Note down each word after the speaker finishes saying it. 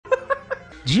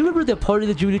Do you remember that part of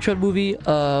the Jimmy Neutron movie,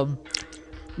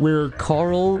 where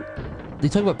Carl, they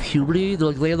talk about puberty? They're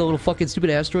like laying on the little fucking stupid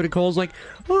asteroid, and Carl's like,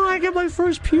 "Oh, I get my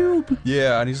first pube."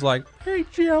 Yeah, and he's like, "Hey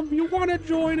Jim, you want to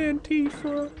join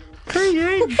Antifa?"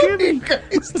 Hey, Jimmy,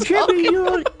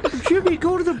 Jimmy,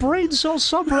 go to the brain cell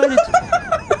subreddit.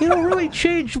 It'll really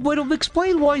change. It'll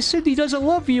explain why Cindy doesn't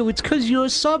love you. It's because you're a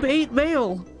sub-8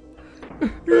 male.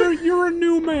 You're a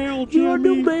new male, Jimmy. You're a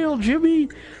new male, Jimmy.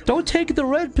 Don't take the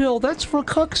red pill. That's for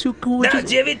cucks who... No,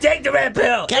 Jimmy, take the red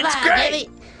pill. It's great.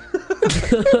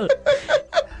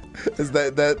 Is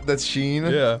that's Sheen?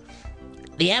 Yeah.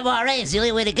 The MRA is the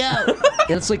only way to go.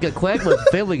 It's like a Quagmire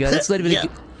Family Guy. That's not even...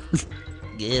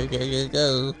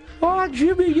 Go. Oh,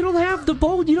 Jimmy, you don't have the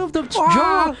bone. You don't have the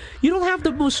jaw. You don't have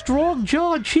the most strong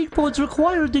jaw and cheekbones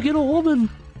required to get a woman.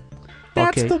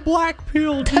 That's the black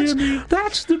pill, Jimmy.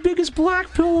 That's the biggest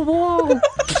black pill of all.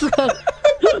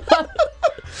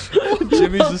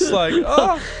 Jimmy's just like,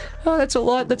 oh, that's a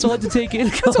lot. That's a lot to take in.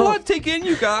 that's a lot to take in,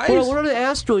 you guys. Well, we're on the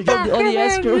asteroid. On the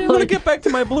asteroid. I'm gonna get back to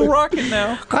my blue rocket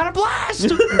now. Got a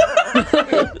blast!